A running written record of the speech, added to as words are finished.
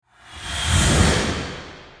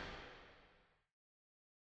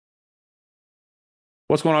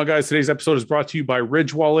What's going on, guys? Today's episode is brought to you by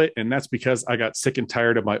Ridge Wallet, and that's because I got sick and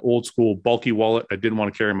tired of my old school bulky wallet. I didn't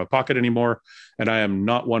want to carry in my pocket anymore, and I am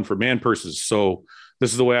not one for man purses. So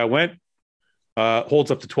this is the way I went.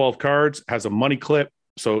 Holds up to 12 cards, has a money clip,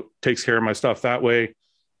 so takes care of my stuff that way.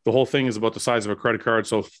 The whole thing is about the size of a credit card,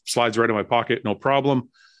 so slides right in my pocket, no problem.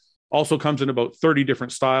 Also comes in about 30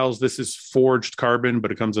 different styles. This is forged carbon,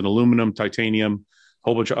 but it comes in aluminum, titanium, a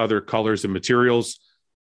whole bunch of other colors and materials.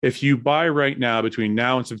 If you buy right now, between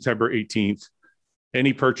now and September 18th,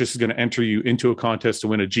 any purchase is going to enter you into a contest to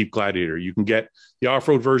win a Jeep Gladiator. You can get the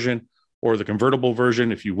off-road version or the convertible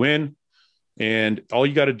version if you win. And all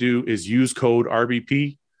you got to do is use code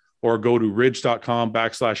RBP or go to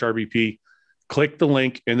ridge.com/RBP. Click the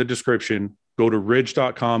link in the description, go to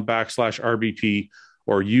ridge.com/RBP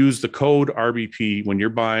or use the code RBP when you're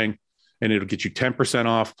buying, and it'll get you 10%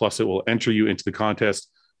 off. Plus it will enter you into the contest.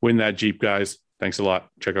 Win that Jeep, guys. Thanks a lot.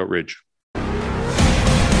 Check out Ridge.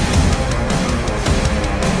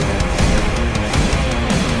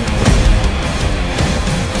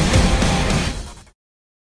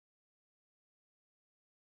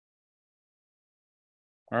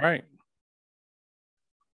 All right.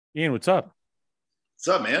 Ian, what's up? What's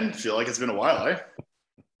up, man? Feel like it's been a while, eh?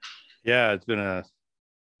 Yeah,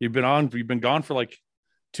 you've been gone for like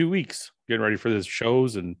 2 weeks getting ready for this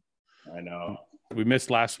shows, and I know. We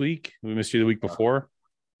missed last week. We missed you the week before.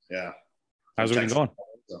 Yeah. How's everything going?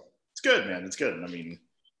 It's good, man. It's good. I mean,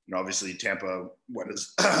 obviously Tampa went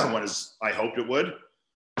as I hoped it would.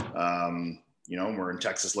 We're in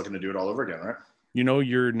Texas looking to do it all over again, right?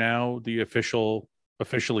 You're now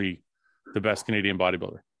officially the best Canadian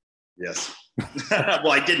bodybuilder. Yes.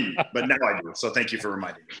 Well, I didn't, but now I do. So thank you for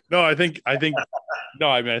reminding me. No, I think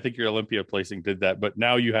your Olympia placing did that, but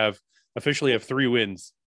now you officially have 3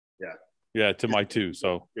 wins. Yeah. Yeah, to my 2.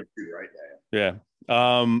 So good for you, right? Yeah.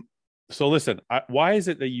 So listen, why is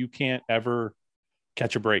it that you can't ever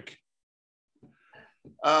catch a break?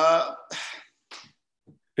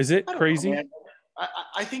 Is it crazy? Know,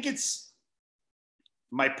 I think it's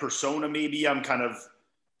my persona. Maybe I'm kind of,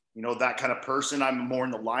 that kind of person. I'm more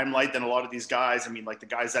in the limelight than a lot of these guys. I mean, like the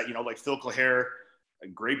guys that, like Phil Claire, a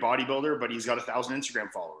great bodybuilder, but he's got 1,000 Instagram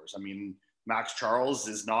followers. I mean, Max Charles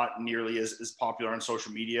is not nearly as popular on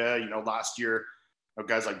social media. Last year,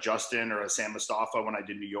 guys like Justin or Sam Mustafa when I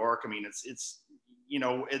did New York. I mean, it's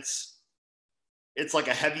like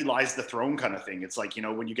a heavy lies the throne kind of thing. It's like,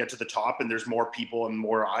 when you get to the top and there's more people and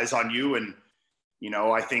more eyes on you. And,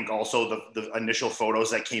 I think also the initial photos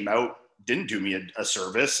that came out didn't do me a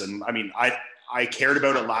service. And I mean, I cared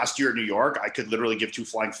about it last year at New York. I could literally give 2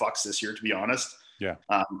 flying fucks this year, to be honest. Yeah.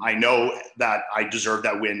 I know that I deserved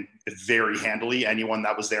that win very handily. Anyone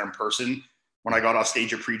that was there in person, when I got off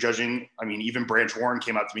stage at prejudging, I mean, even Branch Warren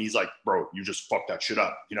came up to me. He's like, bro, you just fucked that shit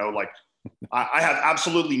up. I have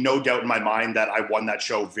absolutely no doubt in my mind that I won that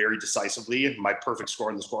show very decisively. My perfect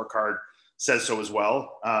score on the scorecard says so as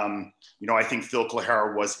well. I think Phil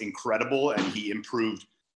Clare was incredible and he improved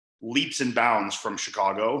leaps and bounds from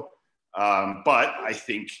Chicago. But I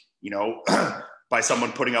think, by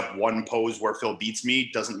someone putting up one pose where Phil beats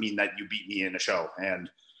me doesn't mean that you beat me in a show.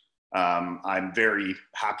 And I'm very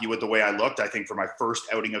happy with the way I looked. I think for my first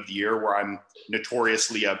outing of the year, where I'm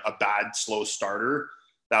notoriously a bad, slow starter,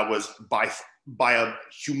 that was by a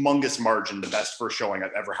humongous margin the best first showing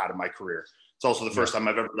I've ever had in my career. It's also the first time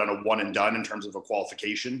I've ever done a one and done in terms of a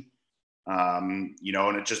qualification. And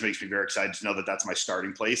it just makes me very excited to know that that's my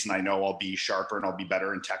starting place. And I know I'll be sharper and I'll be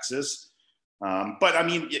better in Texas. But I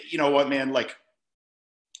mean, you know what, man, like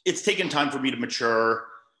it's taken time for me to mature,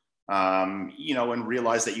 and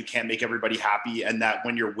realize that you can't make everybody happy. And that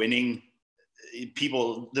when you're winning,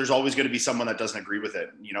 there's always going to be someone that doesn't agree with it,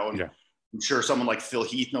 and yeah. I'm sure someone like Phil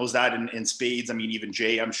Heath knows that in spades. I mean, even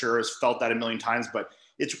Jay, I'm sure, has felt that a million times, but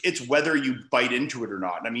it's whether you bite into it or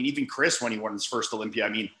not. And I mean, even Chris, when he won his first Olympia, I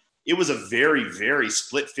mean, it was a very, very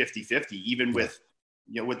split 50-50, even with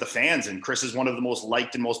the fans. And Chris is one of the most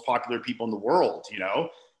liked and most popular people in the world,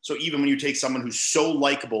 So even when you take someone who's so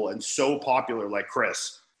likable and so popular like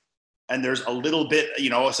Chris, and there's a little bit,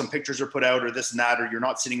 some pictures are put out or this and that, or you're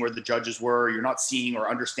not sitting where the judges were, or you're not seeing or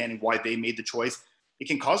understanding why they made the choice, it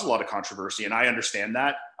can cause a lot of controversy. And I understand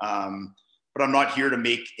that. But I'm not here to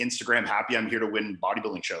make Instagram happy. I'm here to win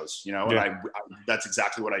bodybuilding shows, And I that's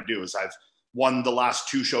exactly what I do. Is I've won the last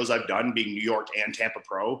 2 shows I've done, being New York and Tampa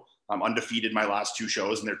Pro. I'm undefeated my last 2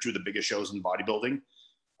 shows, and they're 2 of the biggest shows in bodybuilding.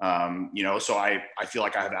 So I feel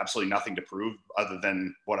like I have absolutely nothing to prove other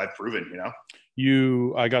than what I've proven,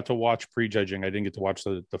 I got to watch prejudging. I didn't get to watch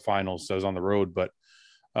the finals. So I was on the road, but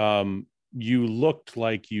you looked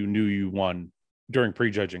like you knew you won during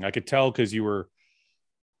prejudging. I could tell because you were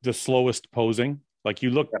the slowest posing. Like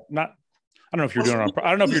you looked not, I don't know if you're doing it on, I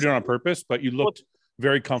don't know if you're doing it on purpose, but you looked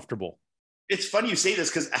very comfortable. It's funny you say this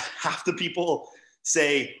because half the people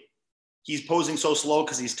say he's posing so slow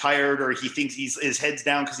because he's tired or he thinks his head's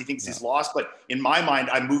down because he thinks he's lost. But in my mind,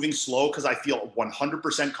 I'm moving slow because I feel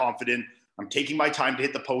 100% confident. I'm taking my time to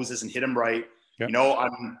hit the poses and hit them right. Yeah. You know,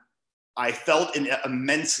 I felt an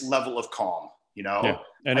immense level of calm, you know, yeah.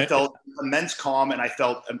 And I felt immense calm and I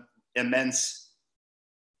felt immense,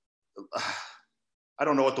 I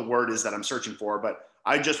don't know what the word is that I'm searching for, but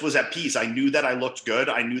I just was at peace. I knew that I looked good.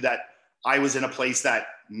 I knew that I was in a place that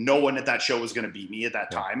no one at that show was going to beat me at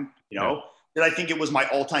that time. You know, did I think it was my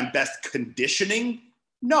all-time best conditioning?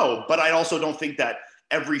 No, but I also don't think that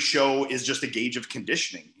every show is just a gauge of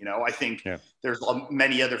conditioning. You know, I think there's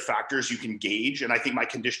many other factors you can gauge. And I think my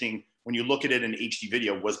conditioning, when you look at it in HD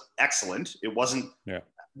video, was excellent. It wasn't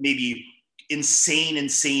maybe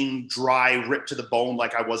insane, dry, ripped to the bone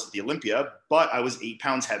like I was at the Olympia, but I was 8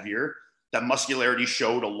 pounds heavier. That muscularity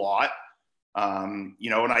showed a lot. You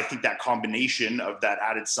know, and I think that combination of that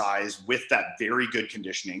added size with that very good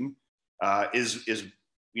conditioning is,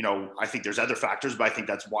 you know, I think there's other factors, but I think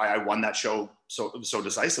that's why I won that show so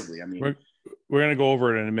decisively. I mean, we're going to go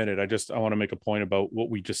over it in a minute. I want to make a point about what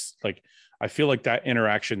we just like. I feel like that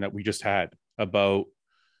interaction that we just had about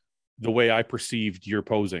the way I perceived your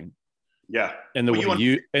posing. Yeah. And the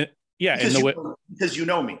way because you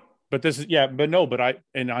know me. But this is, but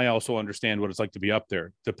I also understand what it's like to be up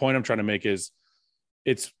there. The point I'm trying to make is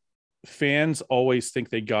it's fans always think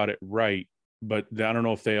they got it right, but I don't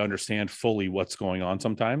know if they understand fully what's going on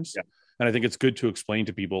sometimes. Yeah. And I think it's good to explain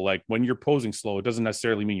to people, like when you're posing slow, it doesn't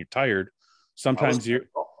necessarily mean you're tired. Sometimes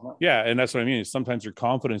and that's what I mean. Sometimes your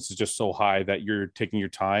confidence is just so high that you're taking your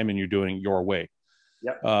time and you're doing it your way.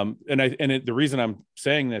 Yeah. The reason I'm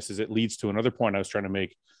saying this is it leads to another point I was trying to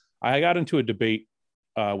make. I got into a debate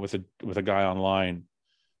with a guy online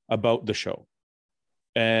about the show,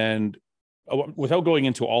 and without going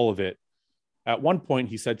into all of it, at one point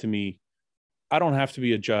he said to me, I don't have to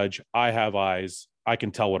be a judge. I have eyes. I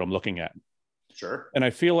can tell what I'm looking at. Sure. And I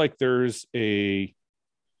feel like there's a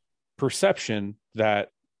perception that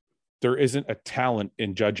there isn't a talent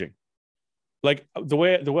in judging. Like I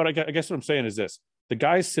guess what I'm saying is this: the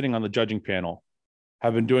guys sitting on the judging panel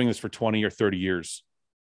have been doing this for 20 or 30 years.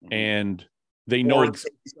 Mm-hmm. And they know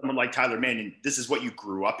someone like Tyler Mannion, this is what you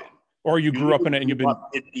grew up in. Or you grew up in it and you've been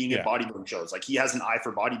being at bodybuilding shows. Like he has an eye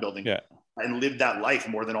for bodybuilding and lived that life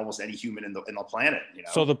more than almost any human in the planet. You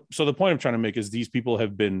know? So the point I'm trying to make is these people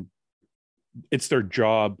have been, it's their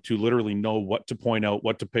job to literally know what to point out,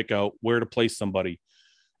 what to pick out, where to place somebody.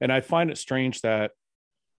 And I find it strange that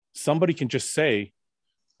somebody can just say,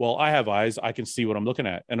 well, I have eyes, I can see what I'm looking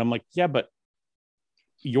at. And I'm like, yeah, but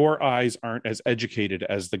your eyes aren't as educated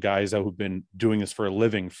as the guys who've been doing this for a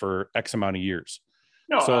living for X amount of years.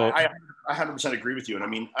 No, so, I 100% agree with you. And I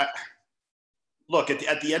mean, look,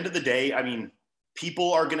 at the end of the day, I mean,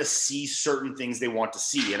 people are going to see certain things they want to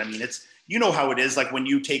see. And I mean, it's, you know how it is, like when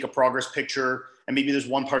you take a progress picture and maybe there's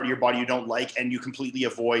one part of your body you don't like and you completely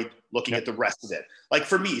avoid looking at the rest of it. Like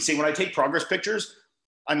for me, say when I take progress pictures,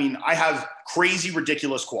 I mean, I have crazy,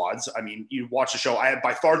 ridiculous quads. I mean, you watch the show, I have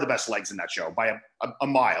by far the best legs in that show by a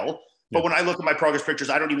mile. But when I look at my progress pictures,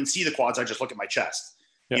 I don't even see the quads. I just look at my chest,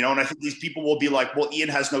 you know? And I think these people will be like, well, Ian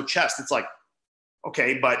has no chest. It's like,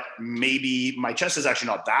 okay, but maybe my chest is actually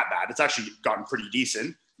not that bad. It's actually gotten pretty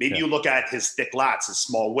decent. Maybe you look at his thick lats, his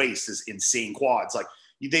small waist, his insane quads. Like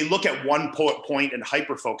they look at one point and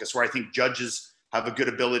hyper focus, where I think judges have a good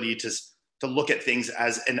ability to look at things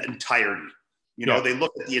as an entirety. You know, they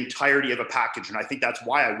look at the entirety of a package. And I think that's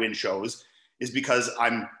why I win shows, is because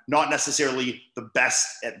I'm not necessarily the best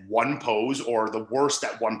at one pose or the worst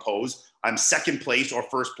at one pose. I'm second place or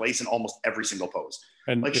first place in almost every single pose.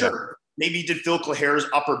 And like, sure, maybe did Phil Claire's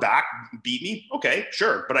upper back beat me? Okay,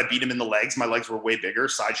 sure. But I beat him in the legs. My legs were way bigger.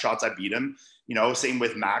 Side shots, I beat him. You know, same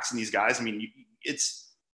with Max and these guys. I mean,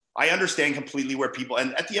 I understand completely where people,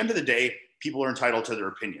 and at the end of the day, people are entitled to their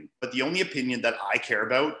opinion. But the only opinion that I care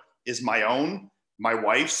about is my own, my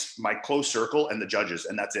wife's, my close circle, and the judges,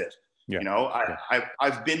 and that's it. Yeah. You know,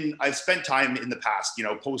 I've spent time in the past, you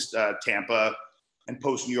know, post Tampa and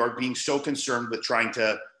post New York, being so concerned with trying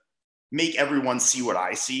to make everyone see what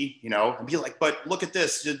I see, you know, and be like, but look at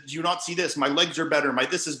this. Do you not see this? My legs are better.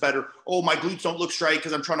 This is better. Oh, my glutes don't look straight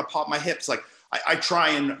because I'm trying to pop my hips. Like I try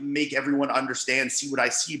and make everyone understand, see what I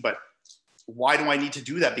see, but why do I need to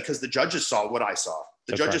do that? Because the judges saw what I saw.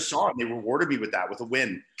 The judges saw it, and they rewarded me with that, with a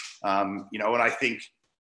win. You know, and I think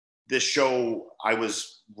this show, I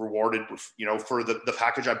was rewarded with, you know, for the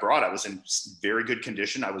package I brought. I was in very good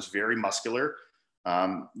condition. I was very muscular.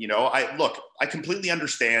 You know, I completely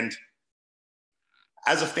understand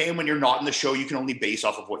as a fan, when you're not in the show, you can only base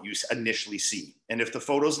off of what you initially see. And if the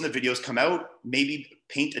photos and the videos come out, maybe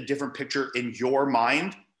paint a different picture in your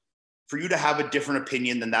mind. For you to have a different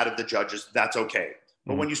opinion than that of the judges, that's okay.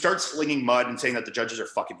 But when you start slinging mud and saying that the judges are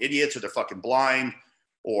fucking idiots or they're fucking blind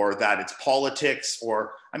or that it's politics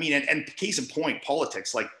or, I mean, and case in point,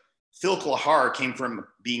 politics, like Phil Klahar came from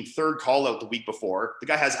being third call out the week before. The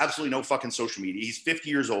guy has absolutely no fucking social media. He's 50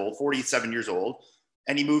 years old, 47 years old.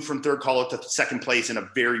 And he moved from third call out to second place in a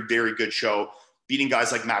very, very good show, beating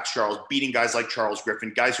guys like Max Charles, beating guys like Charles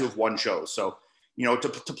Griffin, guys who have won shows. So, you know, to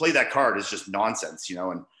play that card is just nonsense, you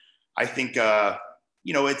know. And I think,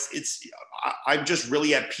 you know, I'm just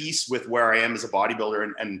really at peace with where I am as a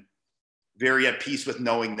bodybuilder and very at peace with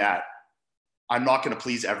knowing that I'm not going to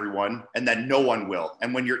please everyone and that no one will.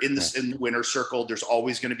 And when you're in the winner's circle, there's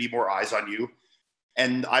always going to be more eyes on you.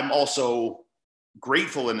 And I'm also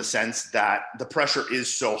grateful in the sense that the pressure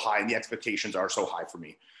is so high and the expectations are so high for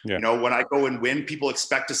me. Yeah. You know, when I go and win, people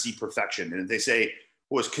expect to see perfection. And if they say,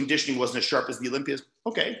 well, his conditioning wasn't as sharp as the Olympians,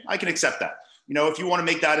 okay, I can accept that. You know, if you want to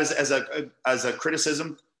make that as a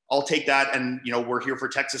criticism, I'll take that. And, you know, we're here for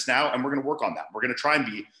Texas now and we're going to work on that. We're going to try and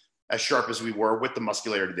be as sharp as we were with the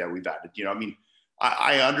muscularity that we've added. You know, I mean,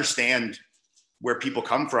 I understand where people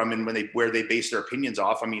come from and where they base their opinions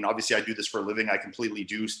off. I mean, obviously I do this for a living. I completely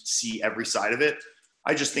do see every side of it.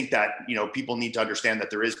 I just think that, you know, people need to understand that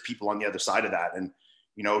there is people on the other side of that and,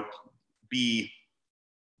 you know, be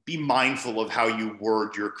mindful of how you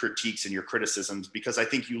word your critiques and your criticisms, because I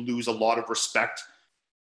think you lose a lot of respect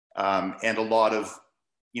and a lot of,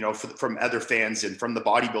 you know, from other fans and from the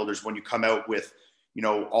bodybuilders when you come out with, you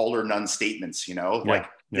know, all or none statements, you know, like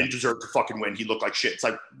they deserve to fucking win. He looked like shit. It's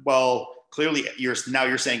like, well, clearly you're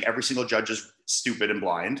saying every single judge is stupid and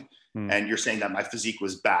blind. And you're saying that my physique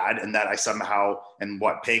was bad and that I somehow, and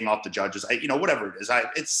paying off the judges, you know, whatever it is,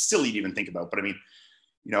 it's silly to even think about, but I mean,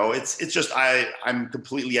 you know, it's just, I'm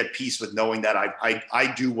completely at peace with knowing that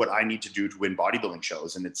I do what I need to do to win bodybuilding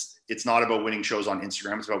shows. And it's not about winning shows on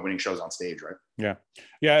Instagram. It's about winning shows on stage. Right. Yeah.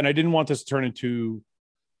 Yeah. And I didn't want this to turn into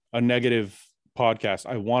a negative podcast.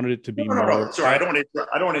 I wanted it to be no. Sorry. I don't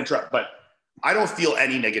want to interrupt, but I don't feel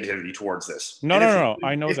any negativity towards this. No.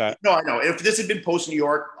 I know that. No, I know. If this had been post New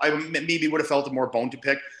York, I maybe would have felt a more bone to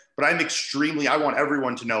pick, but I want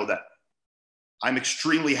everyone to know that I'm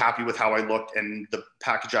extremely happy with how I looked and the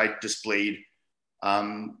package I displayed.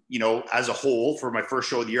 You know, as a whole for my first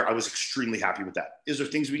show of the year, I was extremely happy with that. Is there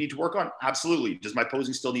things we need to work on? Absolutely. Does my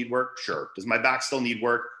posing still need work? Sure. Does my back still need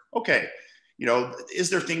work? Okay. You know,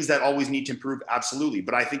 is there things that always need to improve? Absolutely.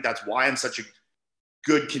 But I think that's why I'm such a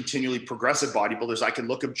good, continually progressive bodybuilders. I can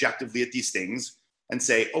look objectively at these things and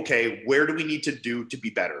say, okay, where do we need to do to be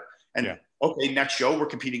better? And okay, next show, we're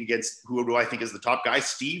competing against who do I think is the top guy?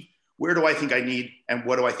 Steve. Where do I think I need, and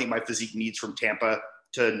what do I think my physique needs from Tampa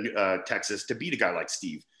to Texas to beat a guy like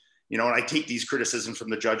Steve? You know, and I take these criticisms from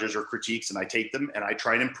the judges or critiques and I take them and I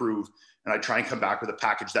try and improve and I try and come back with a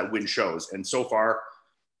package that wins shows. And so far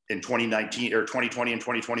in 2019 or 2020 and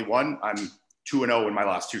 2021, I'm 2-0 in my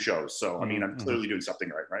last two shows. So, I mean, I'm clearly doing something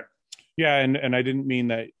right? Yeah. And I didn't mean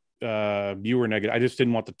that you were negative. I just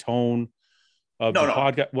didn't want the tone of the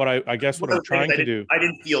podcast. What I'm trying to do. I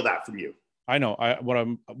didn't feel that from you. I know.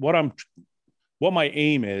 What my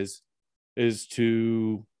aim is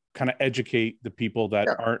to kind of educate the people that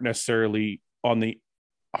aren't necessarily on the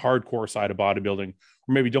hardcore side of bodybuilding,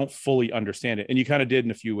 or maybe don't fully understand it. And you kind of did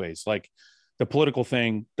in a few ways. Like the political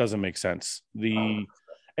thing doesn't make sense.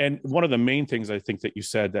 And one of the main things I think that you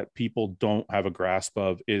said that people don't have a grasp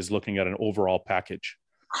of is looking at an overall package.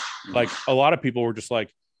 Like a lot of people were just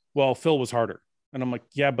like, well, Phil was harder. And I'm like,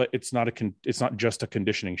 yeah, but it's not just a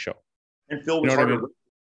conditioning show. And Phil was harder. I mean?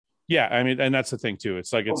 Yeah, I mean, and that's the thing too.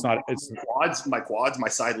 It's like my quads, my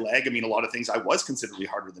side leg. I mean, a lot of things I was considerably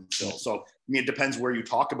harder than Phil. So I mean, it depends where you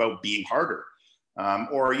talk about being harder,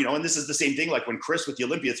 or you know. And this is the same thing. Like when Chris with the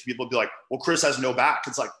Olympians, people be like, "Well, Chris has no back."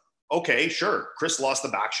 It's like, okay, sure, Chris lost the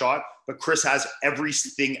back shot, but Chris has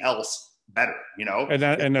everything else better. You know,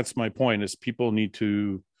 and that's my point. Is people need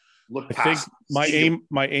to look past. I think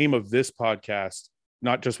my aim of this podcast,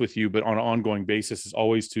 not just with you, but on an ongoing basis, is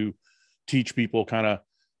always to teach people kind of,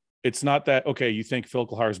 it's not that, okay, you think Phil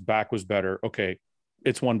Klahar's back was better. Okay.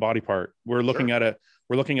 It's one body part. We're looking at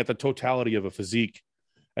the totality of a physique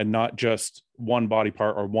and not just one body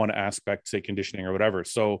part or one aspect, say conditioning or whatever.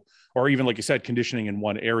 So, or even like you said, conditioning in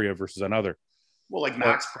one area versus another. Well, like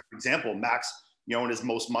Max, for example, Max, you know, in his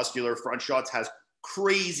most muscular front shots has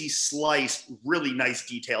crazy sliced, really nice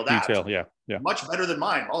detailed abs. Yeah. Much better than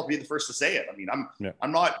mine. I'll be the first to say it. I mean,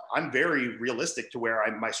 I'm very realistic to where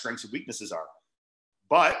my strengths and weaknesses are.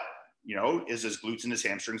 But you know, is his glutes and his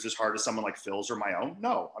hamstrings as hard as someone like Phil's or my own?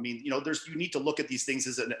 No. I mean, you know, you need to look at these things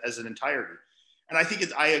as an entirety. And I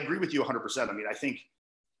think I agree with you 100%. I mean, I think,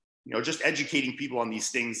 you know, just educating people on these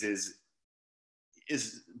things is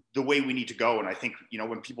the way we need to go. And I think, you know,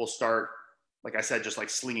 when people start, like I said, just like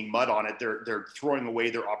slinging mud on it, they're throwing away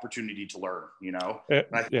their opportunity to learn, you know? And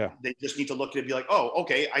I think they just need to look at it and be like, oh,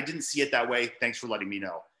 okay, I didn't see it that way. Thanks for letting me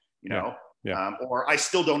know, you know? Or I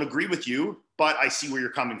still don't agree with you, but I see where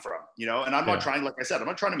you're coming from, you know? And I'm not trying, like I said, I'm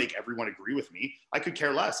not trying to make everyone agree with me. I could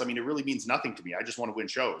care less. I mean, it really means nothing to me. I just want to win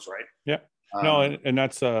shows, right? Yeah. No, and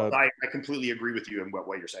that's I completely agree with you in what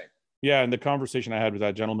you're saying. Yeah, and the conversation I had with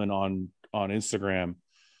that gentleman on Instagram,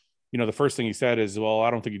 you know, the first thing he said is, well,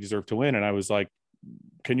 I don't think you deserve to win. And I was like,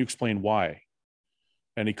 can you explain why?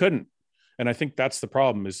 And he couldn't. And I think that's the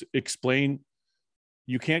problem, is explain.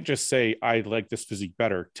 You can't just say, I like this physique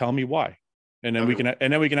better. Tell me why. And then we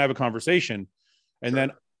can have a conversation, and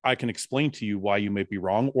then I can explain to you why you might be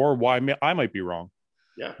wrong, or why I might be wrong.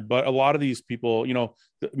 Yeah. But a lot of these people, you know,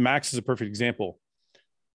 Max is a perfect example.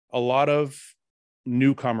 A lot of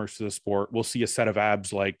newcomers to the sport will see a set of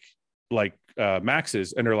abs like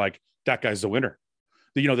Max's, and they're like, that guy's the winner.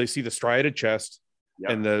 You know, they see the striated chest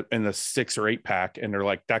and the 6 or 8 pack, and they're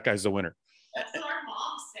like, that guy's the winner. That's what our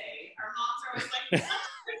moms say. Our moms are always like,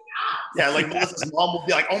 yeah, like Melissa's mom will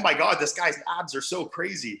be like, oh my God, this guy's abs are so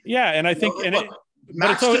crazy. Yeah, and I think, but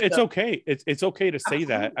it's okay. It's okay to say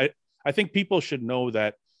that. I think people should know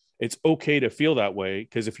that it's okay to feel that way,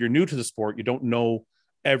 because if you're new to the sport, you don't know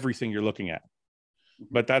everything you're looking at.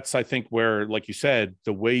 But that's, I think, where, like you said,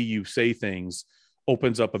 the way you say things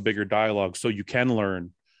opens up a bigger dialogue, so you can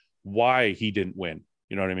learn why he didn't win.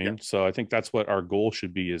 You know what I mean? Yeah. So I think that's what our goal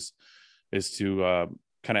should be, is to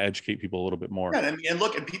kind of educate people a little bit more. Yeah, and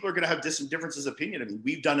look, and people are going to have differences of opinion. I mean,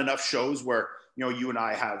 we've done enough shows where, you know, you and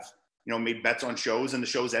I have, you know, made bets on shows, and the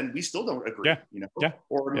shows end, we still don't agree. You know,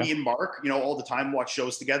 or me and Mark, you know, all the time watch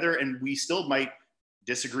shows together, and we still might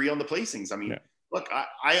disagree on the placings. I mean, look,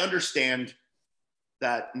 I understand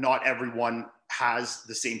that not everyone has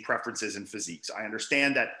the same preferences in physiques. I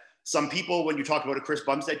understand that some people, when you talk about a Chris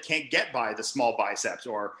Bumstead, can't get by the small biceps,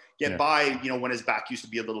 or get by, you know, when his back used to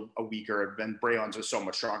be a little weaker, and Brayon's was so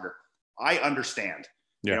much stronger. I understand,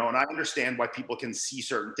 you know, and I understand why people can see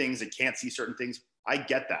certain things and can't see certain things. I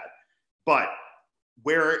get that. But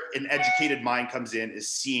where an educated mind comes in is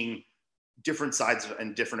seeing different sides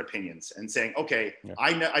and different opinions, and saying, okay,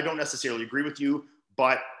 I don't necessarily agree with you,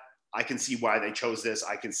 but I can see why they chose this.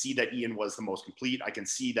 I can see that Ian was the most complete. I can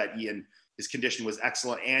see that his condition was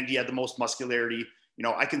excellent, and he had the most muscularity. You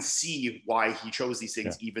know, I can see why he chose these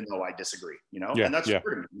things, even though I disagree, you know, and that's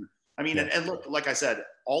true. I mean, and look, like I said,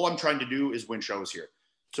 all I'm trying to do is win shows here.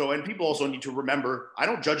 So, and people also need to remember, I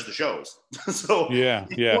don't judge the shows. So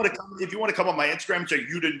if you want to come on my Instagram and say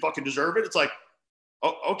you didn't fucking deserve it, it's like,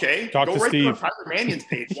 oh, okay, go right to Tyler Mannion's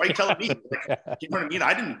page. Why are you telling me? Like, you know what I mean?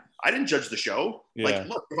 I didn't judge the show. Like,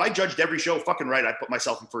 look, if I judged every show fucking right, I put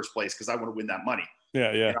myself in first place because I want to win that money. And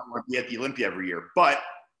I want to be at the Olympia every year. But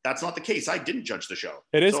that's not the case. I didn't judge the show.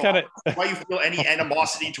 It is kind of why you feel any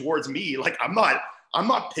animosity towards me. Like, I'm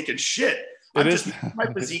not picking shit. I'm just making my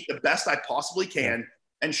physique the best I possibly can,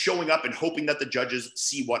 and showing up and hoping that the judges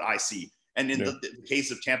see what I see. And in the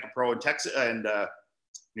case of Tampa Pro and Texas and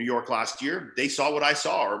New York last year, they saw what I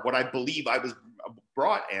saw, or what I believe I was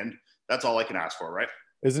brought, and that's all I can ask for, right?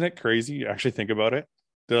 Isn't it crazy? You actually think about it.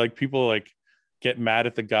 They're like, people like get mad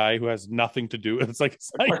at the guy who has nothing to do. It's like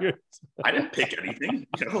I didn't pick anything.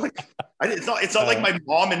 You know, like it's not like my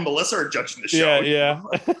mom and Melissa are judging the show. Yeah.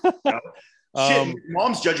 You know? Shit,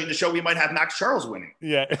 mom's judging the show. We might have Max Charles winning.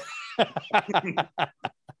 Yeah.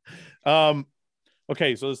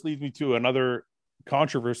 Okay, so this leads me to another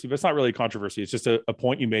controversy, but it's not really a controversy. It's just a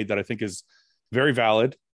point you made that I think is very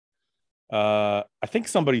valid. I think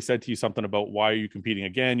somebody said to you something about, why are you competing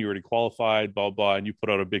again? You already qualified, blah, blah. And you put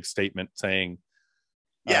out a big statement saying,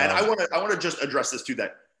 and I want to just address this too.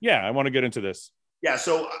 I want to get into this. Yeah.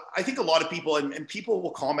 So I think a lot of people, and people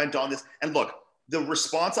will comment on this, and look, the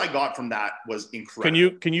response I got from that was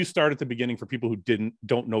incredible. Can you start at the beginning for people who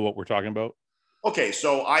don't know what we're talking about? Okay,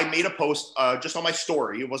 so I made a post just on my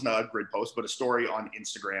story. It wasn't a grid post, but a story on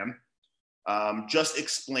Instagram, just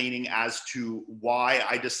explaining as to why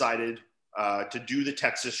I decided to do the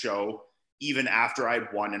Texas show even after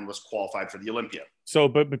I'd won and was qualified for the Olympia. So,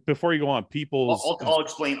 but before you go on, I'll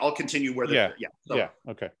explain. I'll continue where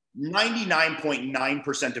okay.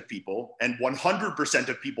 99.9% of people and 100%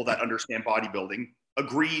 of people that understand bodybuilding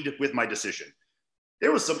agreed with my decision.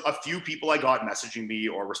 There was a few people I got messaging me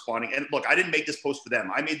or responding. And look, I didn't make this post for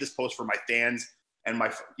them. I made this post for my fans and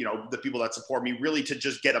the people that support me, really to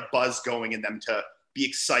just get a buzz going in them to be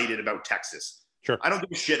excited about Texas. Sure. I don't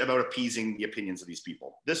give a shit about appeasing the opinions of these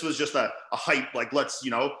people. This was just a hype, like, let's,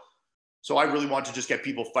 so I really want to just get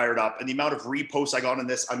people fired up. And the amount of reposts I got on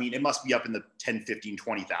this, I mean, it must be up in the 10, 15,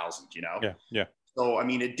 20,000, Yeah. So, I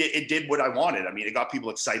mean, it did what I wanted. I mean, it got people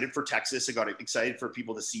excited for Texas. It got excited for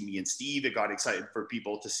people to see me and Steve. It got excited for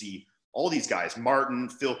people to see all these guys, Martin,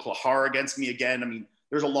 Phil Klahar against me again. I mean,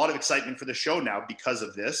 there's a lot of excitement for the show now because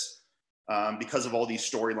of this, because of all these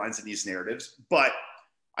storylines and these narratives. But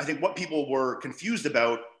I think what people were confused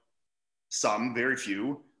about, some, very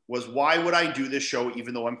few, was why would I do this show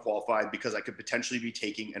even though I'm qualified? Because I could potentially be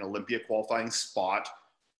taking an Olympia qualifying spot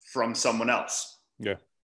from someone else. Yeah.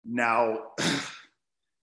 Now,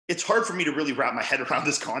 it's hard for me to really wrap my head around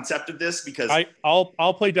this concept of this because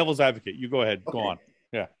I'll play devil's advocate. You go ahead. Okay. Go on.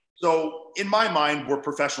 Yeah. So in my mind, we're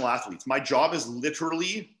professional athletes. My job is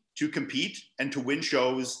literally to compete and to win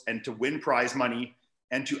shows and to win prize money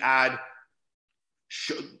and to add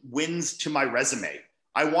wins to my resume.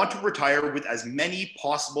 I want to retire with as many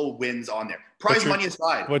possible wins on there. Prize money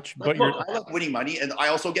aside. But I like winning money, and I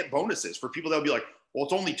also get bonuses for people that will be like, well,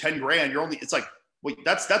 it's only 10 grand. It's like, wait,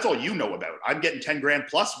 that's all you know about. I'm getting 10 grand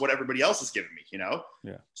plus what everybody else is giving me,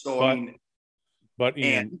 Yeah. So, but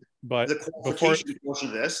the qualification portion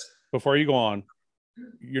of this. Before you go on,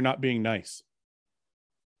 you're not being nice.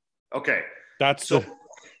 Okay. That's the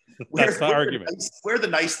argument. Where the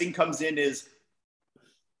nice thing comes in is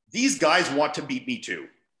these guys want to beat me too.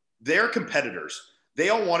 They're competitors. They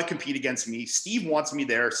all want to compete against me. Steve wants me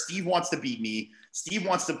there. Steve wants to beat me. Steve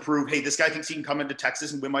wants to prove, hey, this guy thinks he can come into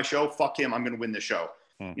Texas and win my show. Fuck him. I'm going to win this show.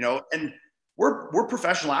 And we're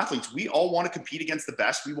professional athletes. We all want to compete against the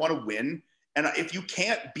best. We want to win. And if you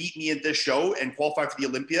can't beat me at this show and qualify for the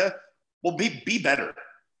Olympia, well, be better.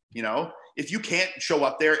 If you can't show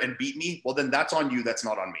up there and beat me, well, then that's on you. That's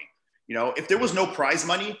not on me. If there was no prize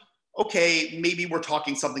money, okay, maybe we're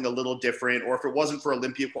talking something a little different. Or if it wasn't for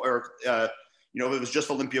Olympia or, if it was just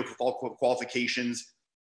Olympia qualifications,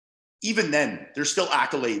 even then there's still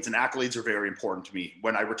accolades, and accolades are very important to me.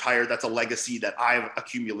 When I retire, that's a legacy that I've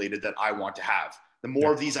accumulated that I want to have. The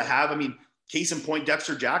more of these I have, I mean, case in point,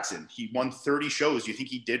 Dexter Jackson, he won 30 shows. You think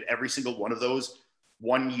he did every single one of those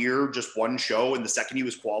 1 year, just one show, and the second he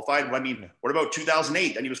was qualified? Well, I mean, what about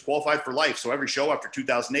 2008? Then he was qualified for life. So every show after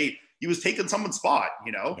 2008, he was taking someone's spot,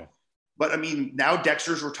 Yeah. But I mean, now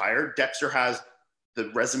Dexter's retired. Dexter has the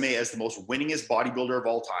resume as the most winningest bodybuilder of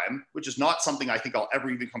all time, which is not something I think I'll ever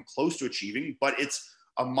even come close to achieving, but it's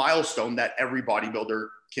a milestone that every bodybuilder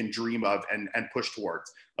can dream of and push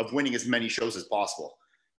towards, of winning as many shows as possible.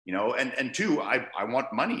 And two, I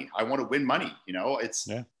want money. I want to win money.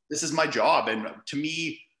 This is my job. And to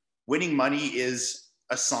me, winning money is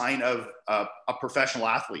a sign of a professional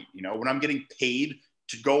athlete. When I'm getting paid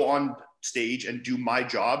to go on stage and do my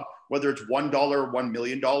job, whether it's $1 or $1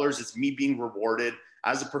 million, it's me being rewarded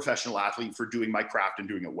as a professional athlete for doing my craft and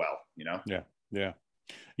doing it well,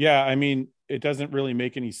 Yeah. I mean, it doesn't really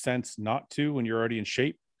make any sense not to when you're already in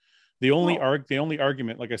shape. The only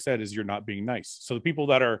argument, like I said, is you're not being nice. So the people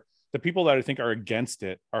that I think are against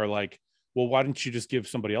it are like, well, why didn't you just give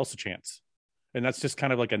somebody else a chance? And that's just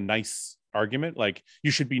kind of like a nice argument. Like,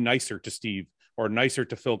 you should be nicer to Steve, or nicer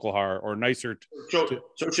to Phil Klahar, or nicer so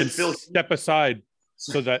should Phil step aside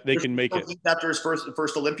so that they can make it. After his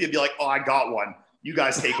first Olympia, be like, oh, I got one. You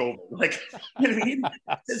guys take over. Like, you know what I mean?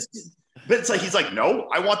 But it's like, he's like, no,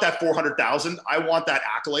 I want that 400,000. I want that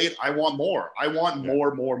accolade. I want more. I want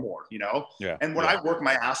more, Yeah. And when I work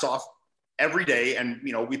my ass off every day, and,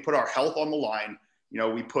 we put our health on the line,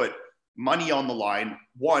 we put money on the line.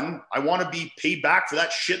 One, I want to be paid back for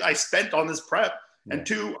that shit I spent on this prep. And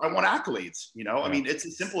two, I want accolades, I mean, it's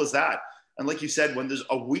as simple as that. And like you said, when there's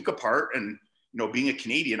a week apart, and, being a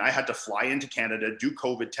Canadian, I had to fly into Canada, do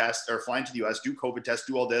COVID tests, or fly into the US, do COVID tests,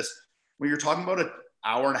 do all this. When you're talking about an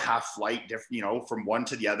hour and a half flight, from one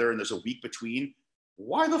to the other, and there's a week between,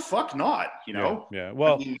 why the fuck not, Yeah.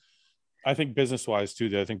 Well, I think business-wise too,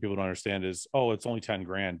 that I think people don't understand is, it's only 10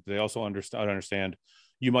 grand. They also understand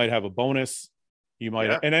you might have a bonus. You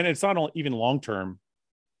might, and then it's not even long-term.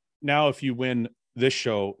 Now, if you win this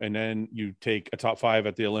show and then you take a top 5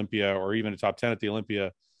 at the Olympia, or even a top 10 at the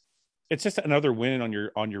Olympia, it's just another win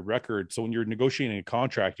on your record. So when you're negotiating a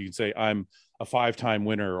contract, you can say, I'm a 5-time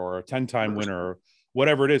winner or a 10-time winner, or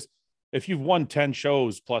whatever it is. If you've won 10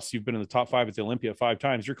 shows, plus you've been in the top 5 at the Olympia 5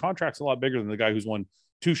 times, your contract's a lot bigger than the guy who's won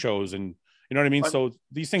 2 shows. And you know what I mean? So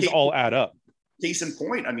these things all add up. Case in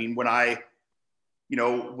point, I mean, when I,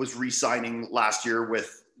 was re-signing last year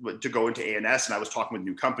to go into ANS, and I was talking with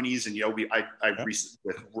new companies, and,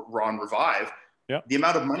 with Ron Revive, the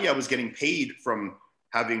amount of money I was getting paid from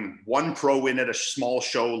having one pro win at a small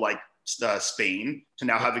show like Spain to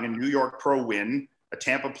now having a New York Pro win, a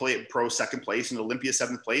Tampa Pro second place, and Olympia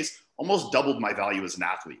seventh place almost doubled my value as an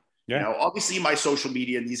athlete. Yeah. You know, obviously my social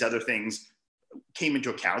media and these other things came into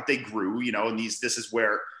account. They grew, you know, and this is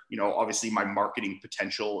where, you know, obviously my marketing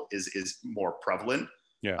potential is more prevalent.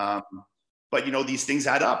 Yeah. But, you know, these things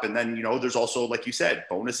add up. And then, you know, there's also, like you said,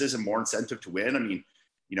 bonuses and more incentive to win. I mean,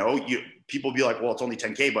 you know, people be like, well, it's only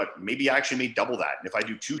 10K, but maybe I actually made double that. And if I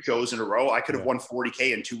do 2 shows in a row, I could have won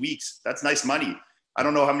 40K in 2 weeks. That's nice money. I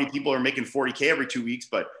don't know how many people are making 40K every 2 weeks,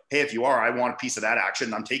 but hey, if you are, I want a piece of that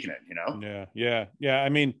action. I'm taking it, you know? Yeah. I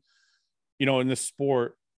mean, you know, in this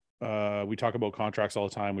sport, we talk about contracts all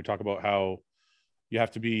the time. We talk about how you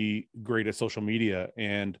have to be great at social media,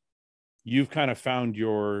 and you've kind of found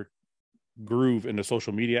your groove in the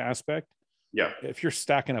social media aspect. Yeah. If you're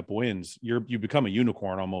stacking up wins, you become a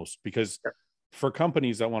unicorn almost, because for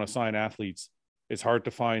companies that want to sign athletes, it's hard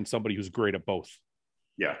to find somebody who's great at both.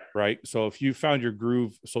 Yeah. Right. So if you found your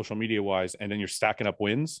groove social media wise, and then you're stacking up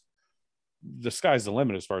wins, the sky's the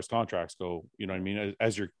limit as far as contracts go. You know what I mean?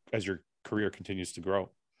 As your career continues to grow.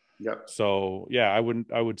 Yep. So yeah, I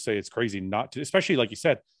would say it's crazy not to, especially like you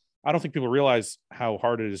said, I don't think people realize how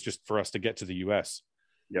hard it is just for us to get to the US.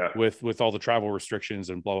 Yeah. With all the travel restrictions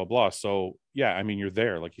and blah, blah, blah. So yeah, I mean, you're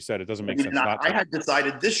there. Like you said, it doesn't make sense. I had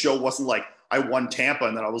decided this show wasn't like I won Tampa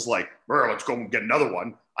and then I was like, well, let's go and get another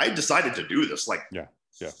one. I had decided to do this like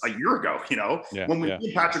a year ago, you know, when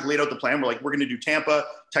Patrick laid out the plan, we're like, we're going to do Tampa.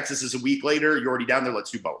 Texas is a week later. You're already down there.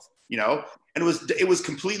 Let's do both, you know? And it was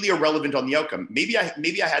completely irrelevant on the outcome. Maybe I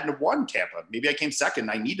hadn't have won Tampa. Maybe I came second.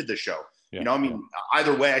 I needed this show. You know, I mean,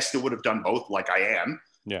 either way, I still would have done both like I am.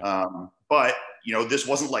 But you know, this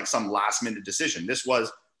wasn't like some last minute decision. This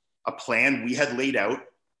was a plan we had laid out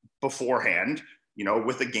beforehand, you know,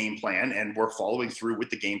 with a game plan, and we're following through with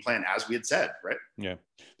the game plan as we had said, right? Yeah.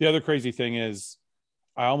 The other crazy thing is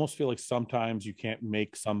I almost feel like sometimes you can't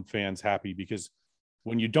make some fans happy, because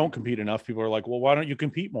when you don't compete enough, people are like, well, why don't you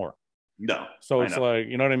compete more? No. So it's like,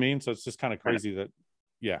 you know what I mean? So it's just kind of crazy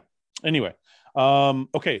that, Anyway.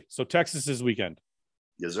 Okay. So Texas is weekend.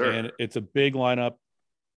 Yes, sir. And it's a big lineup.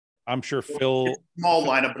 I'm sure Phil. It's a small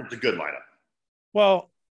lineup, but it's a good lineup.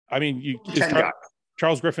 Well, I mean,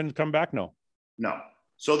 Charles Griffin come back? No.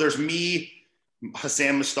 So there's me,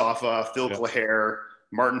 Hassan Mustafa, Phil Clahere,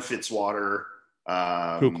 Martin Fitzwater,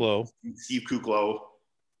 Kuklo. Steve Kuklo.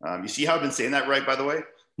 You see how I've been saying that right, by the way,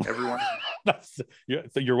 everyone?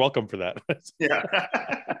 You're welcome for that.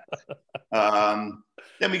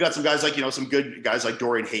 Then we got some guys like, you know, some good guys like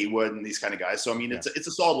Dorian Haywood and these kind of guys. So, I mean, it's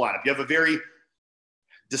a solid lineup. You have a very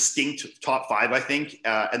distinct top 5, I think.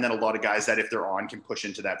 And then a lot of guys that if they're on can push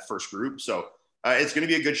into that first group. So it's going to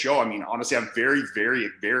be a good show. I mean, honestly, I'm very, very,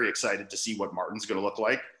 very excited to see what Martin's going to look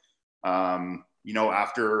like. You know,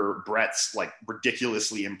 after Brett's like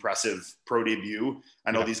ridiculously impressive pro debut,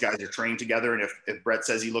 I know these guys are trained together. And if Brett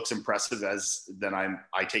says he looks impressive, then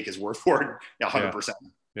I take his word for it. 100%.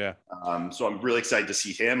 Yeah. So I'm really excited to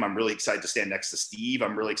see him. I'm really excited to stand next to Steve.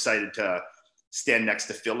 I'm really excited to stand next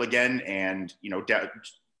to Phil again and, you know,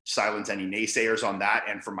 silence any naysayers on that.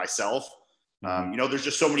 And for myself, you know, there's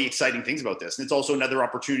just so many exciting things about this. And it's also another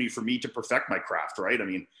opportunity for me to perfect my craft, right? I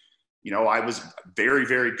mean, you know, I was very,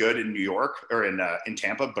 very good in New York or in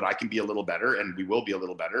Tampa, but I can be a little better and we will be a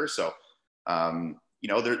little better. So, you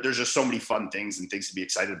know, there's just so many fun things and things to be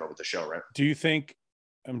excited about with the show, right? Do you think,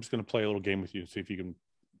 I'm just going to play a little game with you, see if you can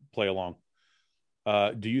play along.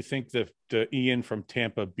 Do you think that Ian from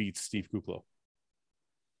Tampa beats Steve Kuklo?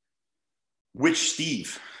 Which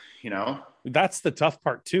Steve, you know? That's the tough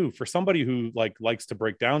part too. For somebody who likes to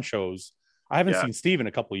break down shows, I haven't seen Steve in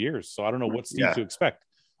a couple of years, so I don't know what Steve to expect.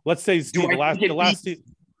 Let's say Steve,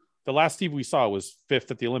 the last Steve we saw was 5th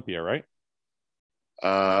at the Olympia, right?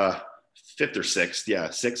 5th or 6th, yeah,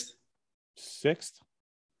 6th. 6th?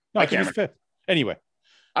 No, I think it was 5th. Anyway.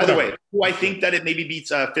 Either way, do I think that it maybe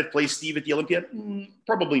beats 5th place Steve at the Olympia?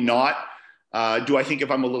 Probably not. Do I think if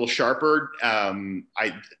I'm a little sharper,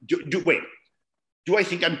 do I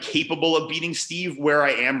think I'm capable of beating Steve where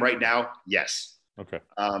I am right now? Yes. Okay.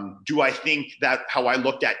 Do I think that how I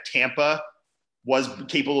looked at Tampa was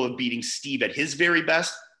capable of beating Steve at his very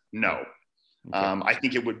best? No. Okay. I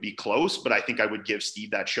think it would be close, but I think I would give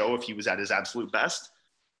Steve that show if he was at his absolute best.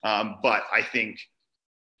 But I think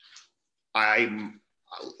I'm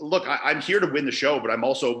here to win the show, but I'm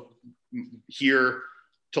also here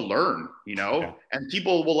to learn, you know? Yeah. And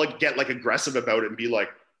people will get aggressive about it and be like,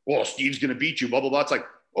 well, Steve's going to beat you, blah, blah, blah. It's like,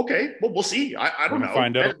 okay, well, we'll see. I don't know.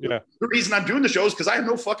 Find out. Yeah. The reason I'm doing the show is because I have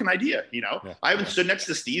no fucking idea, you know? Yeah. I haven't stood next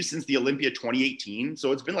to Steve since the Olympia 2018.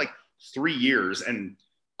 So it's been like 3 years and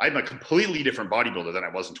I'm a completely different bodybuilder than I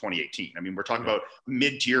was in 2018. I mean, we're talking about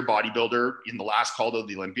mid-tier bodybuilder in the last call to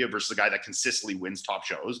the Olympia versus a guy that consistently wins top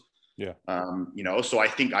shows. Yeah. You know, so I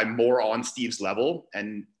think I'm more on Steve's level,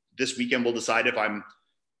 and this weekend we'll decide if I'm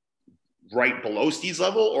right below Steve's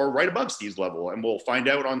level or right above Steve's level, and we'll find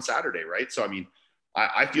out on Saturday, right? So I mean,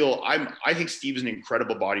 I think Steve is an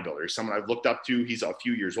incredible bodybuilder. He's someone I've looked up to. He's a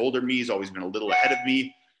few years older than me. He's always been a little ahead of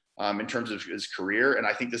me in terms of his career, and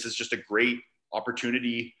I think this is just a great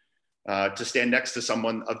opportunity to stand next to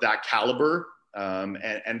someone of that caliber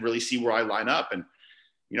and really see where I line up. And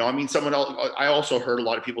you know, I mean, someone else. I also heard a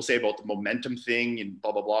lot of people say about the momentum thing and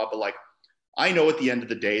blah blah blah, but like, I know at the end of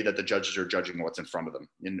the day that the judges are judging what's in front of them.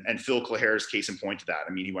 And Phil Claher's case in point to that.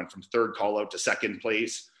 I mean, he went from third call out to second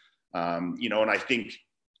place, you know, and I think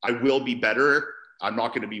I will be better. I'm not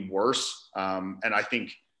going to be worse. And I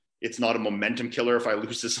think it's not a momentum killer if I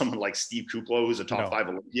lose to someone like Steve Kuclo, who's a top 5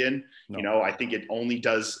 Olympian. No. You know, I think it only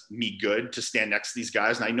does me good to stand next to these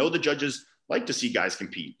guys. And I know the judges like to see guys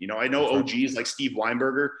compete. You know, I know OGs like Steve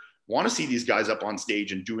Weinberger want to see these guys up on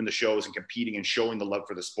stage and doing the shows and competing and showing the love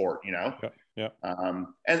for the sport, you know? Yeah.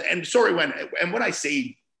 And sorry, when I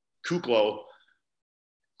say Kuclo,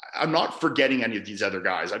 I'm not forgetting any of these other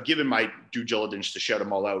guys. I've given my due diligence to shout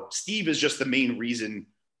them all out. Steve is just the main reason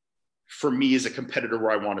for me as a competitor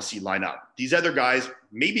where I want to see line up. These other guys,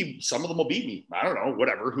 maybe some of them will beat me. I don't know,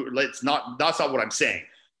 whatever. That's not what I'm saying.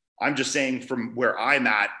 I'm just saying from where I'm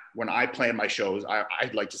at, when I plan my shows,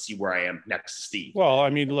 I'd like to see where I am next to Steve. Well, I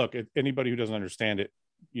mean, look, anybody who doesn't understand it,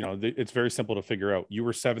 you know, it's very simple to figure out. You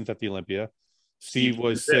were 7th at the Olympia. Steve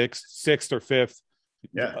was 6th or 5th.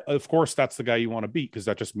 Yeah. Of course, that's the guy you want to beat, because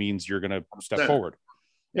that just means you're going to step forward.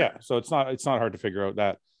 Yeah. So it's not hard to figure out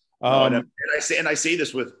that. And I say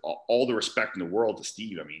this with all the respect in the world to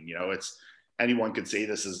Steve. I mean, you know, anyone could say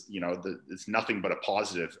this is, you know, it's nothing but a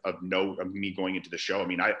positive of me going into the show. I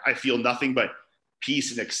mean, I feel nothing but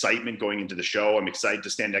peace and excitement going into the show. I'm excited to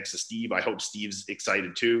stand next to Steve. I hope Steve's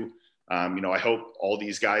excited too. You know, I hope all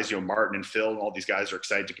these guys, you know, Martin and Phil and all these guys are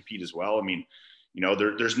excited to compete as well. I mean, you know,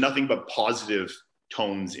 there's nothing but positive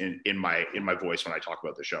tones in my voice when I talk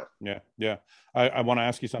about the show. Yeah. I want to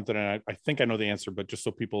ask you something, and I think I know the answer, but just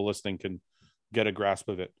so people listening can get a grasp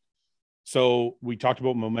of it. So we talked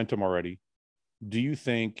about momentum already. Do you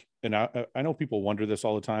think, and I know people wonder this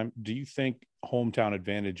all the time, do you think hometown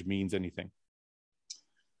advantage means anything?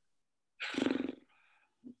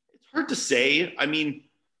 It's hard to say. I mean,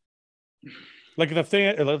 like the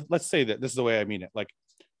thing, let's say that this is the way I mean it. Like,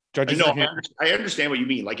 judges. I understand what you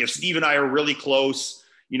mean. Like, if Steve and I are really close,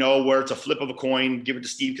 you know, where it's a flip of a coin, give it to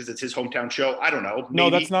Steve because it's his hometown show. I don't know.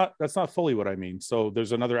 Maybe. No, that's not fully what I mean. So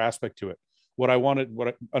there's another aspect to it.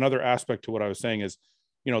 Another aspect to what I was saying is,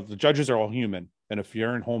 you know, the judges are all human. And if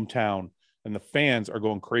you're in hometown and the fans are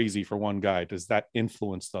going crazy for one guy, does that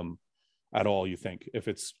influence them at all, you think, if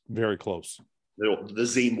it's very close? The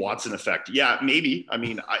Zane Watson effect. Yeah, maybe. I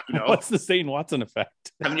mean, you know. What's the Zane Watson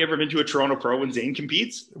effect? Haven't you ever been to a Toronto Pro when Zane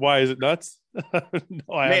competes? Why is it nuts? No,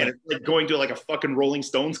 man, it's like going to like a fucking Rolling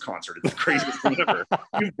Stones concert. It's the craziest thing ever.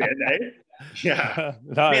 You've been, eh? Yeah.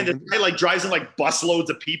 Man, this guy like drives in like bus loads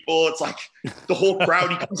of people. It's like the whole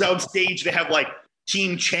crowd. He comes out on stage. They have like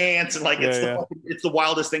team chants and like it's the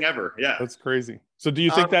wildest thing ever. Yeah, that's crazy. So do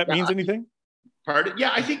you think that means anything? Pardon?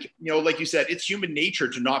 Yeah, I think, you know, like you said, it's human nature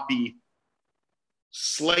to not be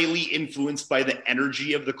slightly influenced by the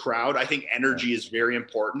energy of the crowd. I think energy is very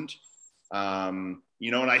important. You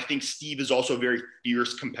know, and I think Steve is also a very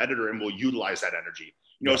fierce competitor and will utilize that energy.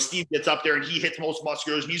 You know, Steve gets up there and he hits most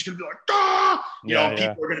musculars and he's going to be like, ah! You know,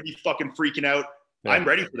 people are going to be fucking freaking out. Yeah. I'm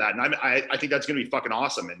ready for that. And I think that's going to be fucking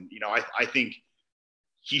awesome. And, you know, I think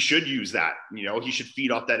he should use that. You know, he should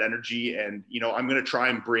feed off that energy. And, you know, I'm going to try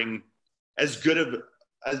and bring as the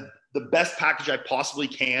best package I possibly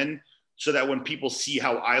can, so that when people see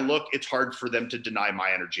how I look, it's hard for them to deny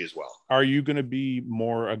my energy as well. Are you going to be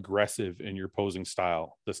more aggressive in your posing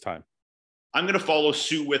style this time? I'm going to follow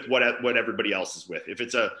suit with what everybody else is with. If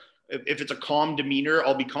it's a calm demeanor,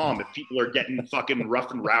 I'll be calm. If people are getting fucking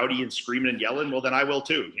rough and rowdy and screaming and yelling, well, then I will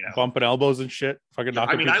too. You know, bumping elbows and shit. Fucking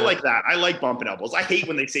knocking people. I like that. I like bumping elbows. I hate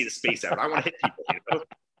when they say to space out. I want to hit people. You know?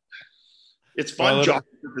 It's fun job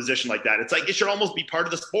in a position like that. It's like it should almost be part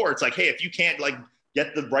of the sport. It's like, hey, if you can't like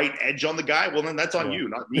get the right edge on the guy, well, then that's on you,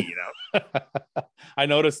 not me, you know? I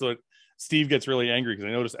noticed that Steve gets really angry because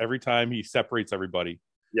I notice every time he separates everybody.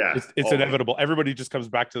 Yeah. It's inevitable. Everybody just comes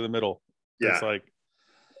back to the middle. Yeah. It's like.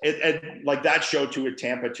 And like that show too at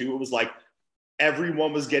Tampa too, it was like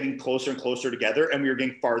everyone was getting closer and closer together and we were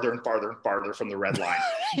getting farther and farther and farther from the red line.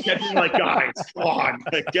 Being like, guys, come on,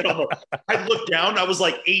 like, get on the. I looked down, I was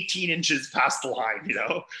like 18 inches past the line, you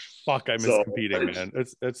know? Fuck, I miss So competing, man.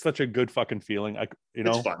 It's such a good fucking feeling.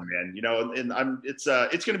 it's fun, man. And it's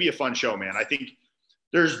going to be a fun show, man. I think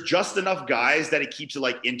there's just enough guys that it keeps it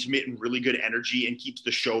like intimate and really good energy and keeps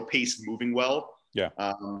the show pace moving well. Yeah.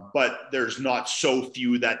 But there's not so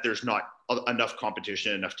few that there's not enough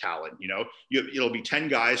competition, enough talent. It'll be 10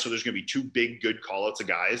 guys, so there's going to be 2 big, good call-outs of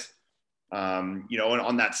guys. And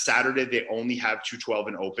on that Saturday, they only have 212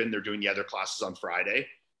 and open. They're doing the other classes on Friday.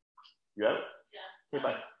 Yeah. Yeah. Okay,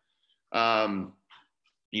 bye.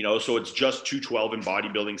 So it's just 212 in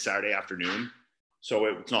bodybuilding Saturday afternoon. So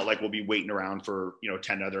it's not like we'll be waiting around for,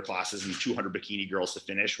 10 other classes and 200 bikini girls to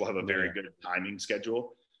finish. We'll have a very good timing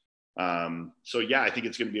schedule. So yeah, I think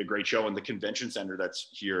it's going to be a great show. And the convention center that's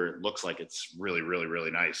here looks like it's really, really,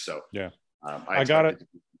 really nice. So yeah, I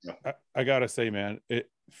gotta say, man,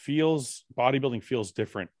 bodybuilding feels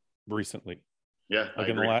different recently. Yeah. Like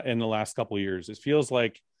in the last couple of years, it feels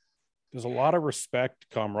like there's a lot of respect,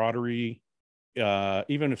 camaraderie.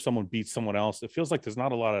 Even if someone beats someone else, it feels like there's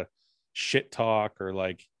not a lot of shit talk or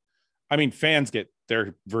fans get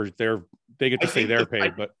they get to say they're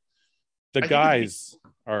paid, but the guys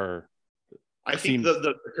are. I think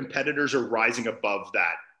the competitors are rising above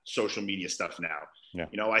that social media stuff now. Yeah.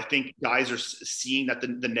 I think guys are seeing that the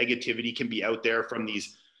negativity can be out there from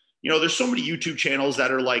these, there's so many YouTube channels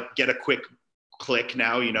that are like, get a quick click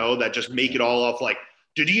now, that just make it all off like,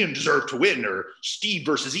 did Ian deserve to win, or Steve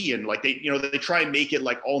versus Ian? Like they try and make it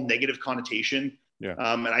like all negative connotation. Yeah.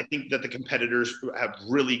 And I think that the competitors have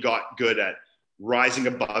really got good at rising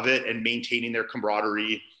above it and maintaining their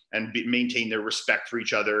camaraderie and maintain their respect for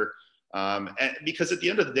each other. And because at the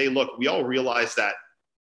end of the day, look, we all realize that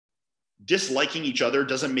disliking each other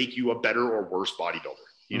doesn't make you a better or worse bodybuilder,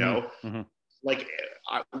 Mm-hmm. Like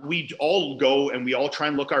we all go and we all try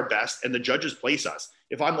and look our best, and the judges place us.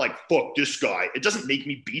 If I'm like, fuck this guy, it doesn't make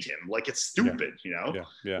me beat him. Like it's stupid,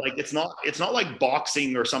 Yeah. Like it's not like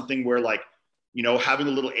boxing or something where like, having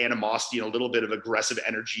a little animosity and a little bit of aggressive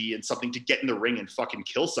energy and something to get in the ring and fucking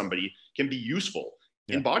kill somebody can be useful.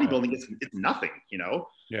 Yeah. In bodybuilding, it's nothing,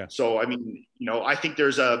 Yeah. So, I think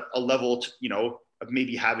there's a level, of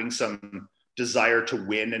maybe having some desire to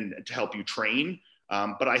win and to help you train.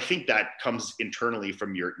 But I think that comes internally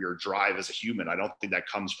from your drive as a human. I don't think that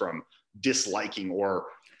comes from disliking or,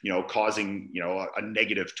 causing, a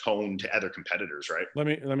negative tone to other competitors. Right.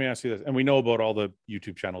 Let me ask you this. And we know about all the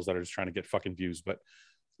YouTube channels that are just trying to get fucking views, but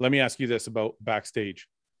let me ask you this about backstage.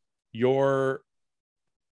 Your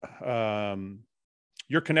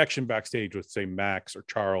connection backstage with, say, Max or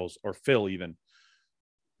Charles or Phil, even,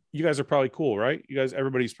 you guys are probably cool, right?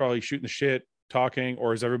 Everybody's probably shooting the shit, talking,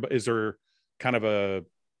 or is there kind of a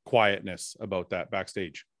quietness about that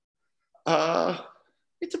backstage?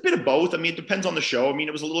 It's a bit of both. It depends on the show.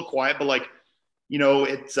 It was a little quiet, but like,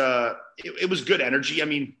 it was good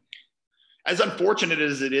energy. As unfortunate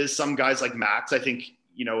as it is, some guys like Max, I think,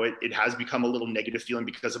 it has become a little negative feeling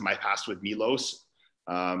because of my past with Milos.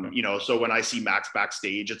 So when I see Max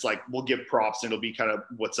backstage, it's like, we'll give props and it'll be kind of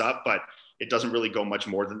what's up, but it doesn't really go much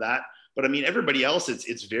more than that. But everybody else,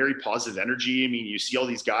 it's very positive energy. You see all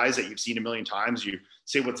these guys that you've seen a million times, you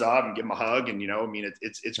say what's up and give them a hug. And,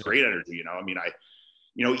 it's great energy.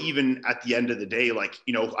 Even at the end of the day, like,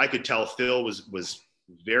 I could tell Phil was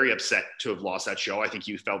very upset to have lost that show. I think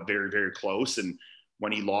he felt very, very close. And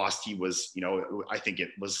when he lost, he was, I think it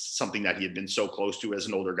was something that he had been so close to as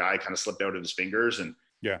an older guy, kind of slipped out of his fingers. And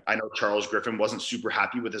yeah, I know Charles Griffin wasn't super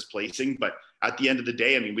happy with his placing, but at the end of the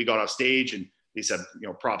day, we got off stage and they said,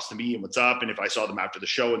 props to me and what's up. And if I saw them after the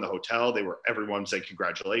show in the hotel, everyone said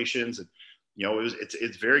congratulations. And,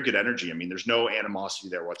 it's very good energy. There's no animosity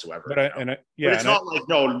there whatsoever. But it's not like,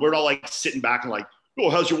 no, we're not like sitting back and like, oh,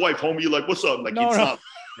 how's your wife, homie? Like, what's up? Like, it's not.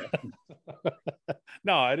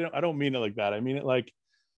 No, I don't mean it like that. I mean it like,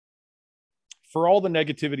 for all the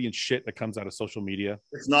negativity and shit that comes out of social media,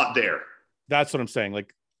 it's not there. That's what I'm saying.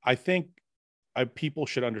 Like, I think people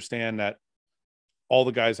should understand that all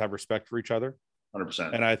the guys have respect for each other.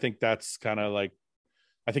 100%. And I think that's kind of like,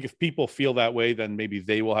 I think if people feel that way, then maybe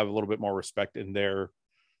they will have a little bit more respect in their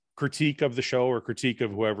critique of the show or critique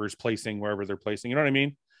of whoever is placing wherever they're placing. You know what I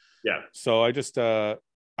mean? Yeah. So I just, I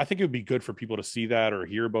think it would be good for people to see that or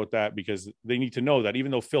hear about that, because they need to know that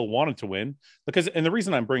even though Phil wanted to win, and the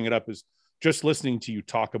reason I'm bringing it up is just listening to you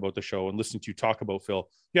talk about the show and listening to you talk about Phil,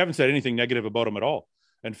 you haven't said anything negative about him at all.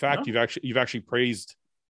 In fact, no. you've actually praised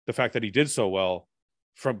the fact that he did so well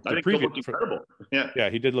from the previous. Incredible.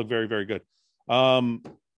 Yeah, he did look very, very good.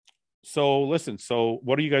 So listen,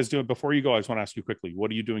 what are you guys doing before you go? I just want to ask you quickly, what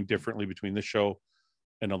are you doing differently between this show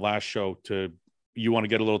and the last show you want to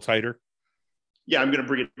get a little tighter? Yeah, I'm going to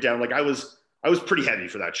bring it down. Like I was pretty heavy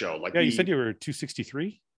for that show. Like, yeah, you said you were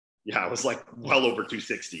 263. Yeah, it was like well over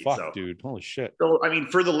 260. Fuck, so, dude. Holy shit. I mean,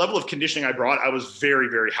 for the level of conditioning I brought, I was very,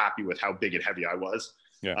 very happy with how big and heavy I was.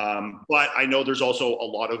 Yeah. But I know there's also a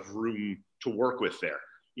lot of room to work with there.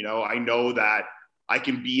 You know, I know that I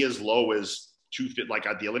can be as low as 250, like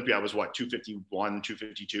at the Olympia, I was what, 251,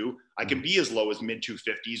 252. I can be as low as mid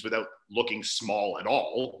 250s without looking small at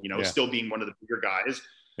all, you know, still being one of the bigger guys.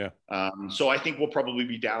 Yeah. So I think we'll probably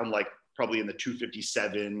be down like probably in the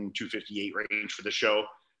 257, 258 range for the show.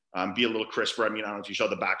 Be a little crisper. I mean, I don't know if you saw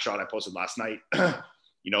the back shot I posted last night.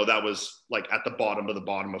 You know, that was like at the bottom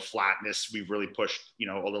of flatness. We've really pushed, you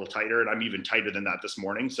know, a little tighter, and I'm even tighter than that this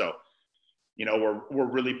morning. So, you know, we're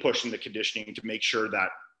really pushing the conditioning to make sure that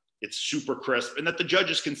it's super crisp and that the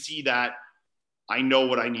judges can see that I know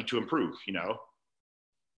what I need to improve, you know?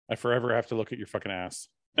 I forever have to look at your fucking ass.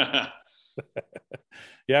 Yeah,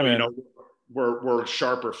 man. You know, we're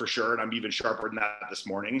sharper for sure. And I'm even sharper than that this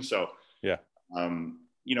morning. So, yeah.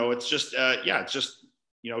 You know, it's just, it's just,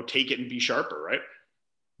 you know, take it and be sharper. Right.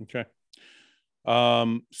 Okay.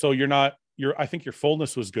 So I think your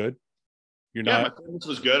fullness was good. My fullness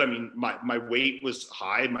was good. I mean, my weight was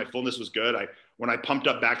high. My fullness was good. When I pumped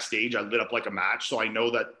up backstage, I lit up like a match. So I know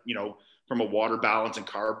that, you know, from a water balance and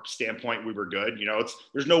carb standpoint, we were good. You know,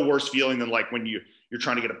 there's no worse feeling than like when you're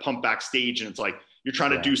trying to get a pump backstage and it's like, you're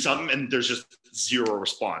trying to do something and there's just zero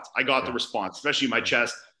response. I got the response, especially my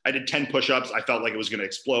chest. I did 10 push-ups. I felt like it was going to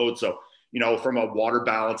explode. So, you know, from a water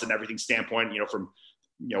balance and everything standpoint, you know, from,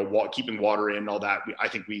 you know, keeping water in and all that, I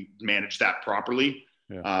think we managed that properly.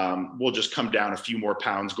 Yeah. We'll just come down a few more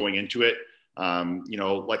pounds going into it. You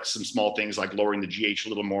know, like some small things like lowering the GH a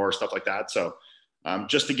little more, stuff like that. So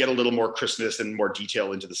just to get a little more crispness and more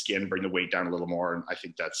detail into the skin, bring the weight down a little more. And I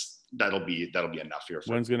think that'll be enough here.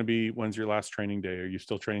 When's your last training day? Are you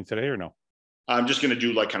still training today or no? I'm just going to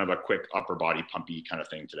do like kind of a quick upper body pumpy kind of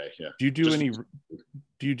thing today. Yeah. Do you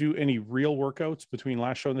do any real workouts between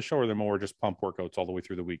last show and the show, or they're more just pump workouts all the way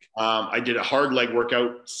through the week? I did a hard leg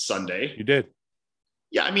workout Sunday. You did?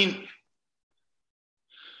 Yeah. I mean,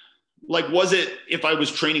 like, was it, if I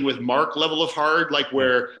was training with Mark level of hard, like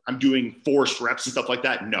where I'm doing forced reps and stuff like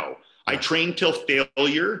that? No, I trained till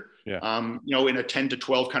failure, you know, in a 10 to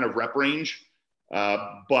 12 kind of rep range.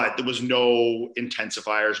 But there was no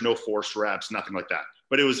intensifiers, no forced reps, nothing like that.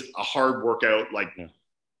 But it was a hard workout, like, you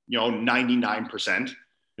know, 99%.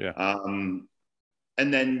 Yeah.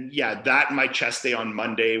 And then, that and my chest day on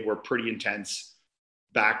Monday were pretty intense.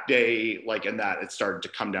 Back day, like, and that it started to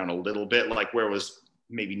come down a little bit, like where it was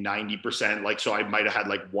maybe 90%. Like, so I might've had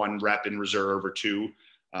like 1 rep in reserve or 2,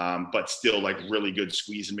 but still like really good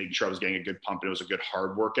squeeze and making sure I was getting a good pump and it was a good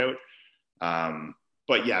hard workout.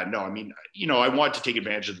 But I mean, you know, I want to take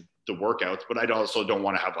advantage of the workouts, but I also don't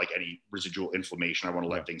want to have like any residual inflammation. I want to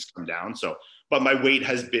let things come down. So, but my weight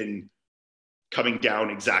has been coming down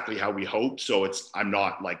exactly how we hope. So I'm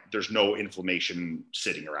not like, there's no inflammation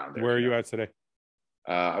sitting around there. Where are you at today?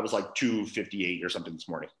 I was like 258 or something this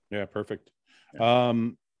morning. Yeah. Perfect. Yeah.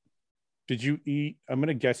 Did you eat? I'm going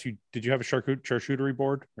to guess did you have a charcuterie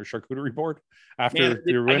board after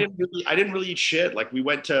your win? I didn't really eat shit. Like, we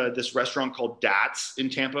went to this restaurant called Dats in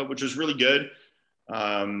Tampa, which was really good.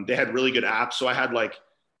 They had really good apps. So I had like,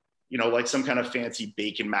 you know, like some kind of fancy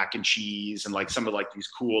bacon mac and cheese and like some of like these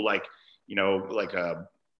cool, like, you know,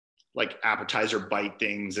 like appetizer bite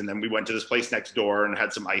things. And then we went to this place next door and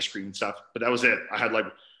had some ice cream and stuff, but that was it. I had like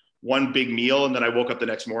one big meal and then I woke up the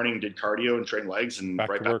next morning and did cardio and trained legs and back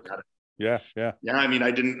at it. Yeah. I mean,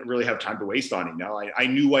 I didn't really have time to waste on it. No, I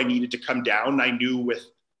knew I needed to come down. I knew with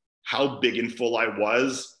how big and full I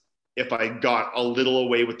was, if I got a little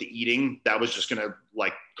away with the eating, that was just going to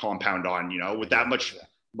like compound on, you know, with that much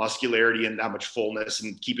muscularity and that much fullness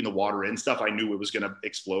and keeping the water in stuff, I knew it was going to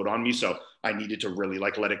explode on me. So I needed to really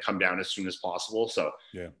like let it come down as soon as possible. So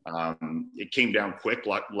it came down quick,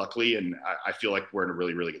 luckily. And I feel like we're in a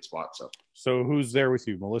really, really good spot. So who's there with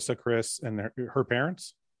you? Melissa, Chris, and her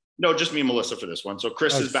parents? No, just me and Melissa for this one. So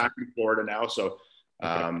Chris is back in Florida now. So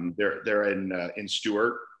they're in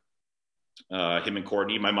Stewart. Him and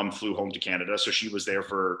Courtney. My mom flew home to Canada, so she was there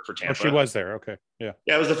for Tampa. Oh, she was there. Okay, yeah.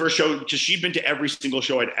 It was the first show because she'd been to every single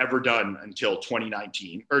show I'd ever done until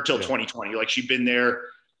 2019 or till 2020. Like, she'd been there,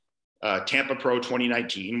 Tampa Pro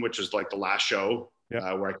 2019, which was like the last show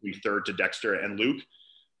where I could be third to Dexter and Luke.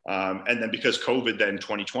 And then because COVID, then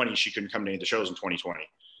 2020, she couldn't come to any of the shows in 2020.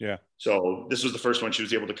 Yeah. So this was the first one she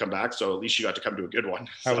was able to come back. So at least she got to come to a good one.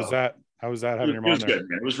 How was that? How was that having your mom there? It was good,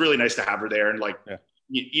 man. It was really nice to have her there. And like,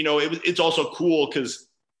 you know, it's also cool because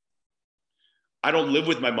I don't live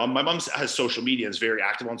with my mom. My mom has social media, is very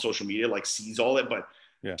active on social media, like sees all it. But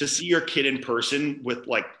to see your kid in person with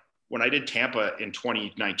like, when I did Tampa in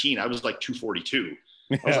 2019, I was like 242.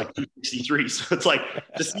 I was like 263. So it's like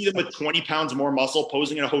to see them with 20 pounds more muscle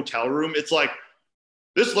posing in a hotel room, it's like,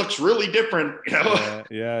 this looks really different, you know?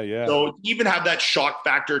 Yeah. So even have that shock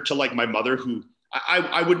factor to like my mother, who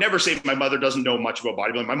I would never say my mother doesn't know much about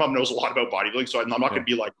bodybuilding. My mom knows a lot about bodybuilding. So I'm not going to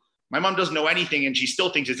be like, my mom doesn't know anything and she still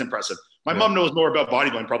thinks it's impressive. My mom knows more about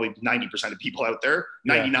bodybuilding, probably 90% of people out there,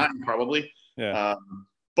 99 probably. Yeah.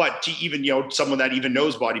 But to even, you know, someone that even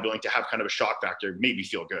knows bodybuilding to have kind of a shock factor made me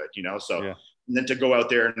feel good, you know? So and then to go out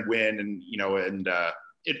there and win and, you know, and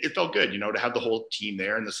it felt good, you know, to have the whole team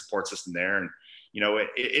there and the support system there. And, you know,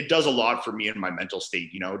 it does a lot for me in my mental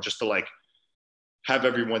state, you know, just to like have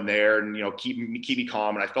everyone there and, you know, keep me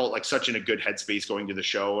calm. And I felt like such in a good headspace going to the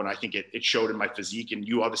show. And I think it showed in my physique, and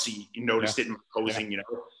you obviously noticed it in my posing, you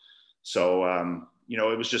know? So, you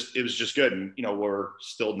know, it was just good. And, you know, we're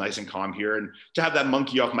still nice and calm here, and to have that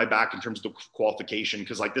monkey off my back in terms of the qualification.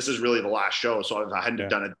 Cause like, this is really the last show. So if I hadn't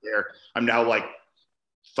done it there, I'm now like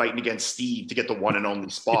fighting against Steve to get the one and only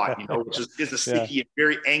spot, you know, which is a sticky and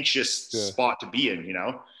very anxious spot to be in, you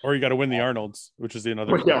know, or you got to win the Arnolds, which is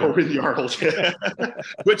another, or win the Arnolds,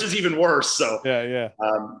 which is even worse. So,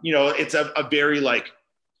 you know, it's a very like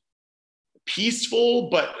peaceful,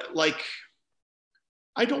 but like,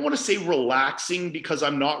 I don't want to say relaxing because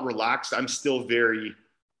I'm not relaxed. I'm still very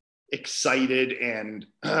excited and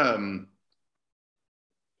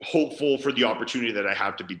hopeful for the opportunity that I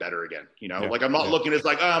have to be better again. You know, like I'm not looking at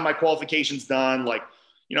like, my qualification's done. Like,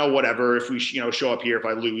 you know, whatever, if we, you know, show up here, if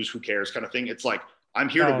I lose, who cares kind of thing. It's like, I'm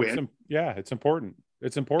here to win. It's important.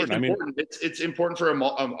 It's important. It's important for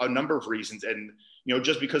a number of reasons. And, you know,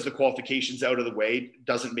 just because the qualification's out of the way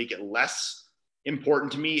doesn't make it less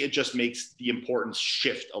important to me. It just makes the importance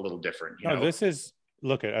shift a little different. You know? This is,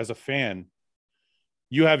 look, as a fan,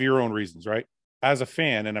 you have your own reasons, right? As a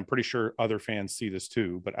fan, and I'm pretty sure other fans see this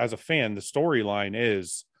too, but as a fan, the storyline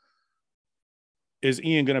is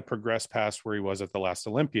Ian going to progress past where he was at the last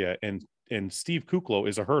Olympia? And Steve Kuclo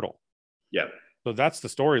is a hurdle. Yeah. So that's the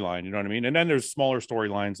storyline, you know what I mean? And then there's smaller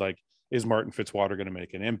storylines like, is Martin Fitzwater going to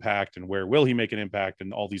make an impact, and where will he make an impact,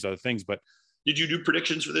 and all these other things. But did you do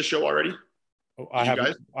predictions for this show already? I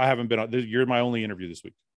haven't been on. You're my only interview this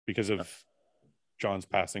week because of John's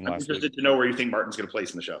passing last week. I'm interested to know where you think Martin's going to place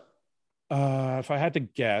in the show. If I had to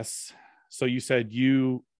guess, so you said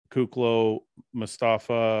you, Kuclo,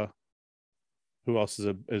 Mustafa. Who else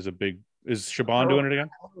is a big? Is Shaban doing it again?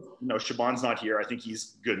 No, Shaban's not here. I think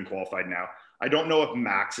he's good and qualified now. I don't know if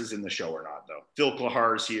Max is in the show or not, though. Phil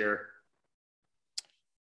Klahar's here.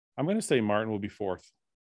 I'm going to say Martin will be fourth.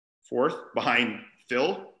 Fourth behind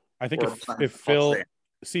Phil. I think if Phil,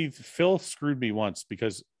 Phil screwed me once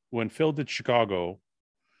because when Phil did Chicago,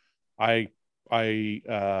 I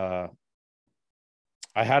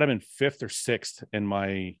had him in fifth or sixth in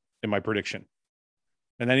my prediction,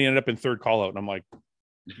 and then he ended up in third call out, and I'm like,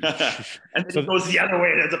 and then it goes the other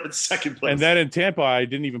way and ends up in second place. And then in Tampa, I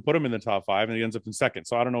didn't even put him in the top 5, and he ends up in second.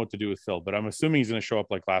 So I don't know what to do with Phil, but I'm assuming he's going to show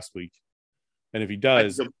up like last week. And if he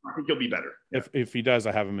does, I think he'll be better. If he does,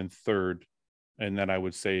 I have him in third. And then I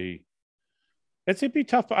would say it'd be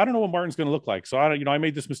tough. But I don't know what Martin's going to look like. So I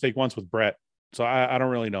made this mistake once with Brett. So I don't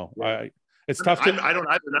really know. Yeah. It's tough. I don't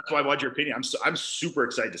either. That's why I want your opinion. I'm super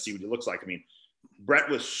excited to see what he looks like. I mean, Brett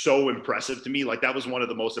was so impressive to me. Like that was one of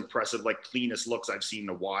the most impressive, like cleanest looks I've seen in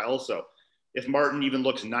a while. So if Martin even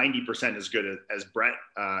looks 90% as good as Brett,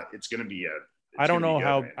 it's going to be I don't know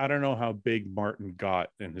how big Martin got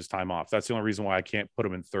in his time off. That's the only reason why I can't put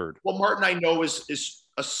him in third. Well, Martin, I know is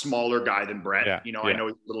a smaller guy than Brett. Yeah, I know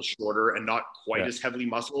he's a little shorter and not quite as heavily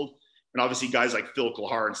muscled. And obviously guys like Phil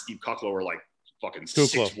Klahar and Steve Kuclo are like fucking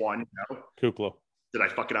 6'1", you know? Kuclo. Did I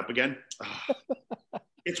fuck it up again?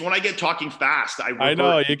 It's when I get talking fast. I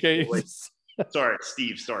know you can't. Sorry,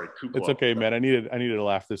 Steve. Sorry, Kuclo. It's okay, man. I needed a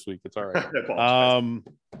laugh this week. It's all right.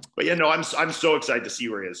 But yeah, no, I'm so excited to see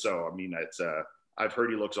where he is. So I mean, it's I've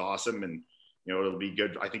heard he looks awesome, and you know it'll be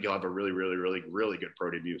good. I think he'll have a really, really, really, really good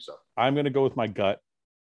pro debut. So I'm gonna go with my gut,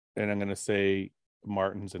 and I'm gonna say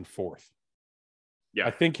Martin's in fourth. Yeah,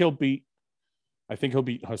 I think he'll beat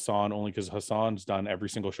Hassan only because Hassan's done every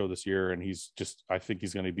single show this year, and I think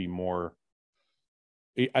he's going to be more.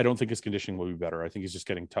 I don't think his conditioning will be better. I think he's just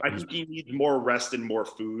getting tough. I think he needs more rest and more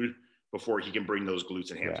food before he can bring those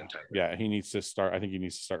glutes and hamstrings tight. Yeah, he needs to start. I think he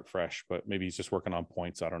needs to start fresh, but maybe he's just working on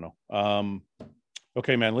points. I don't know.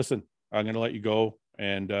 Okay, man. Listen, I'm going to let you go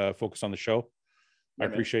and focus on the show. I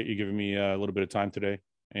appreciate you giving me a little bit of time today,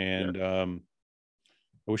 and I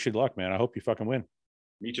wish you luck, man. I hope you fucking win.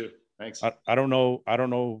 Me too. Thanks. I don't know.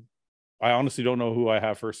 I honestly don't know who I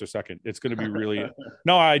have first or second. It's going to be really.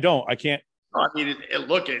 No, I don't. I can't. I mean,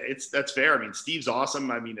 that's fair. I mean, Steve's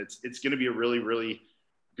awesome. I mean, it's going to be a really, really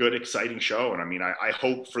good, exciting show. And I mean, I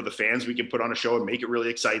hope for the fans we can put on a show and make it really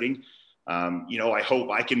exciting. I hope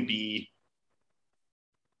I can be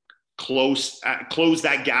close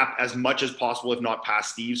that gap as much as possible, if not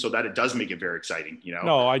past Steve, so that it does make it very exciting.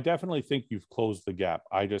 No, I definitely think you've closed the gap.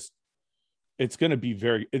 It's going to be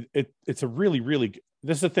it's a really, really,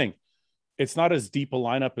 this is the thing. It's not as deep a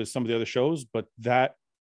lineup as some of the other shows, but that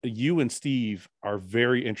you and Steve are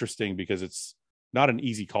very interesting because it's not an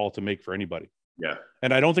easy call to make for anybody. Yeah.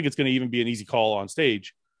 And I don't think it's going to even be an easy call on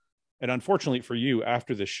stage. And unfortunately for you,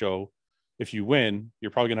 after this show, if you win, you're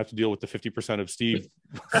probably going to have to deal with the 50% of Steve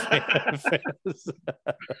fans.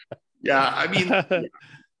 Yeah. I mean,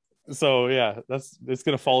 so yeah, it's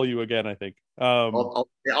going to follow you again, I think. I'll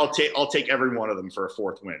take every one of them for a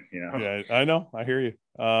fourth win. Yeah, I know. I hear you.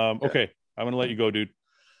 Okay. I'm going to let you go, dude.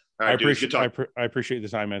 All right, I appreciate the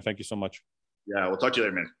time, man. Thank you so much. Yeah. We'll talk to you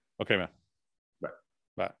later, man. Okay, man.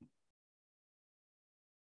 Bye.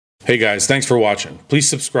 Hey guys, thanks for watching. Please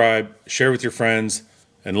subscribe, share with your friends,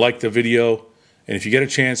 and like the video. And if you get a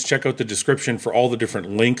chance, check out the description for all the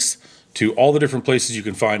different links to all the different places you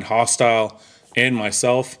can find Hostile and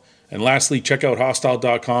myself. And lastly, check out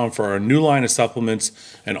hostile.com for our new line of supplements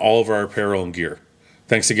and all of our apparel and gear.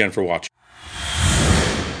 Thanks again for watching.